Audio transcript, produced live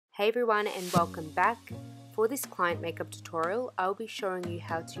Hey everyone and welcome back. For this client makeup tutorial, I'll be showing you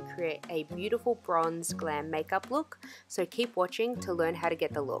how to create a beautiful bronze glam makeup look, so keep watching to learn how to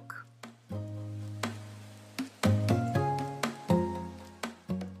get the look.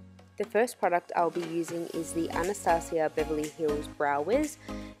 The first product I'll be using is the Anastasia Beverly Hills Brow Wiz.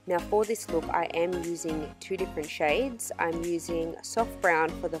 Now for this look I am using two different shades. I'm using soft brown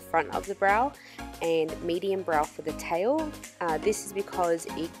for the front of the brow and medium brown for the tail. This is because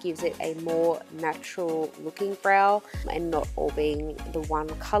it gives it a more natural looking brow and not all being the one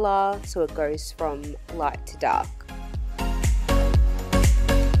colour, so it goes from light to dark.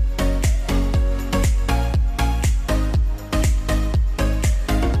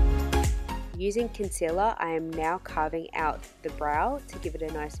 Using concealer, I am now carving out the brow to give it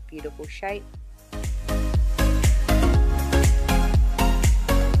a nice beautiful shape.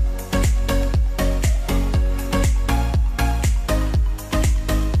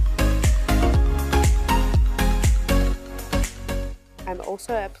 I'm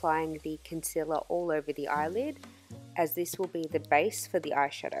also applying the concealer all over the eyelid, as this will be the base for the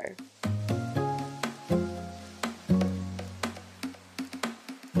eyeshadow.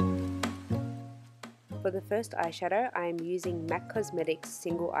 For the first eyeshadow, I am using MAC Cosmetics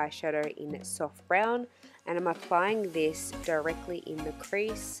single eyeshadow in soft brown, and I'm applying this directly in the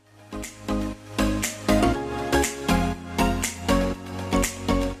crease.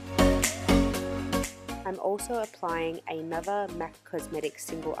 I'm also applying another MAC Cosmetics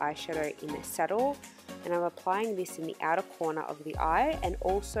single eyeshadow in Saddle, and I'm applying this in the outer corner of the eye and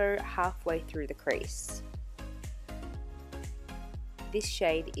also halfway through the crease. This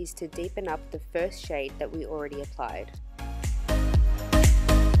shade is to deepen up the first shade that we already applied.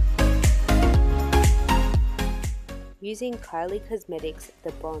 Using Kylie Cosmetics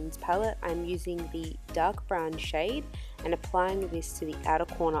the bronze palette, I'm using the dark brown shade and applying this to the outer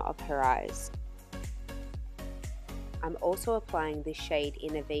corner of her eyes. I'm also applying this shade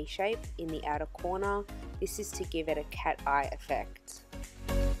in a V shape in the outer corner. This is to give it a cat eye effect.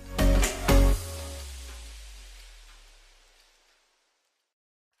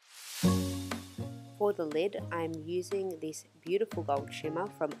 For the lid, I'm using this beautiful gold shimmer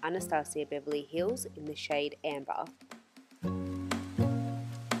from Anastasia Beverly Hills in the shade Amber.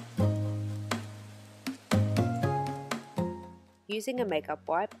 Using a makeup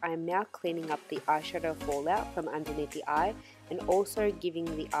wipe, I am now cleaning up the eyeshadow fallout from underneath the eye and also giving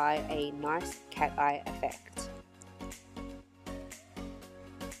the eye a nice cat eye effect.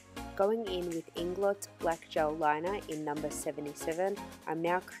 Going in with Inglot Black Gel Liner in number 77, I'm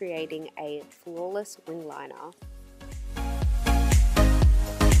now creating a flawless wing liner.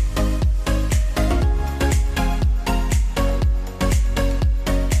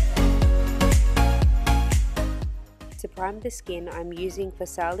 To prime the skin, I'm using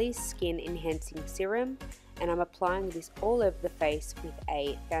Farsali's Skin Enhancing Serum, and I'm applying this all over the face with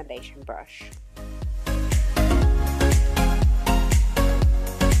a foundation brush.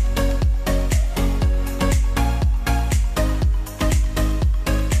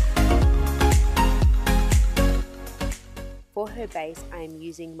 For her base, I am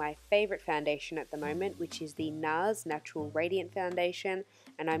using my favourite foundation at the moment, which is the Nars Natural Radiant Foundation,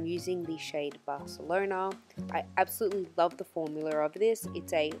 and I'm using the shade Barcelona. I absolutely love the formula of this.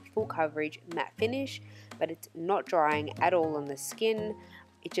 It's a full coverage matte finish, but it's not drying at all on the skin.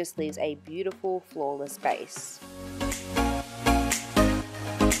 It just leaves a beautiful, flawless base.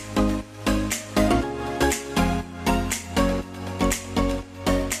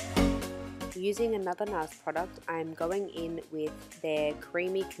 Using another Nars product, I'm going in with their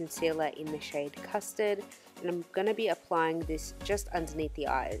creamy concealer in the shade Custard, and I'm going to be applying this just underneath the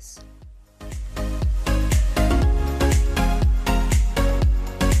eyes.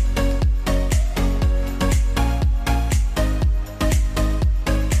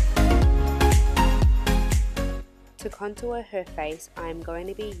 To contour her face, I'm going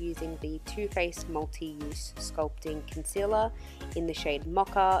to be using the Too Faced Multi-Use Sculpting Concealer in the shade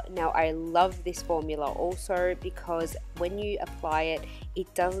Mocha. Now I love this formula also because when you apply it,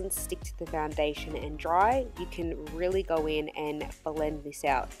 it doesn't stick to the foundation and dry. You can really go in and blend this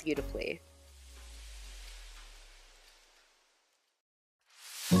out beautifully.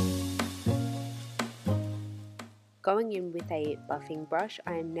 Going in with a buffing brush,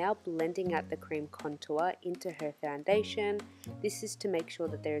 I am now blending out the cream contour into her foundation. This is to make sure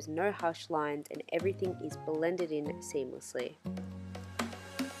that there is no harsh lines and everything is blended in seamlessly.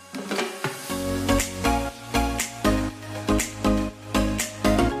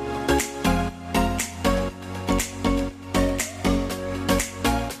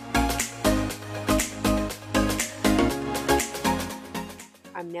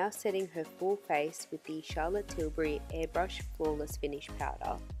 I'm I'm now setting her full face with the Charlotte Tilbury Airbrush Flawless Finish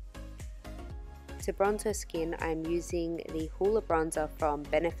Powder. To bronze her skin, I'm using the Hoola bronzer from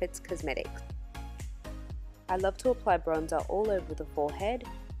Benefits Cosmetics. I love to apply bronzer all over the forehead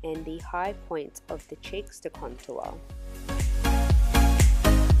and the high points of the cheeks to contour.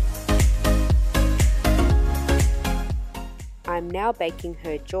 I'm now baking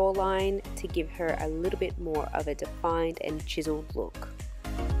her jawline to give her a little bit more of a defined and chiseled look.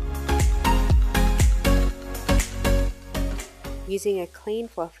 Using a clean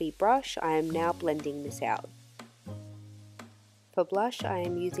fluffy brush, I am now blending this out. For blush, I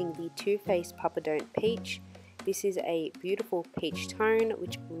am using the Too Faced Papa Don't Peach. This is a beautiful peach tone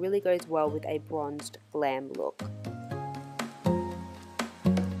which really goes well with a bronzed glam look.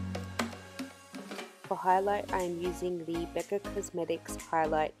 For highlight, I am using the Becca Cosmetics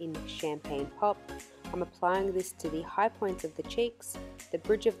highlight in Champaign Pop. I'm applying this to the high points of the cheeks, the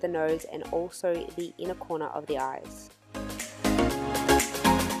bridge of the nose, and also the inner corner of the eyes.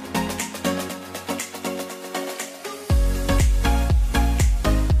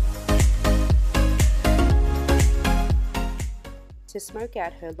 To smoke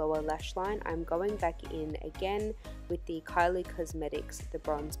out her lower lash line, I'm going back in again with the Kylie Cosmetics The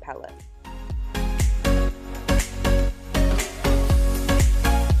Bronze Palette.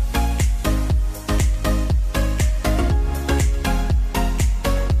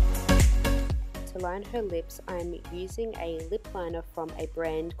 To line her lips, I'm using a lip liner from a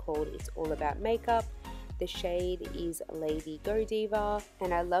brand called It's All About Makeup. The shade is Lady Godiva,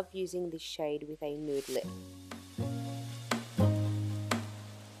 and I love using this shade with a nude lip.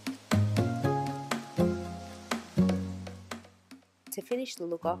 To finish the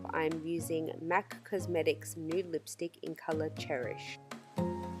look off, I'm using MAC Cosmetics Nude Lipstick in colour Cherish.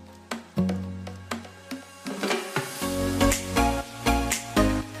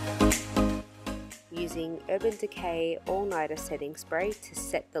 Using Urban Decay All Nighter Setting Spray to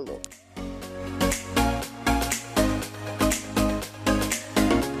set the look.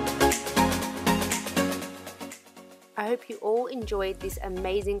 I hope you all enjoyed this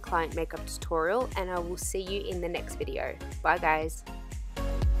amazing client makeup tutorial, and I will see you in the next video. Bye guys!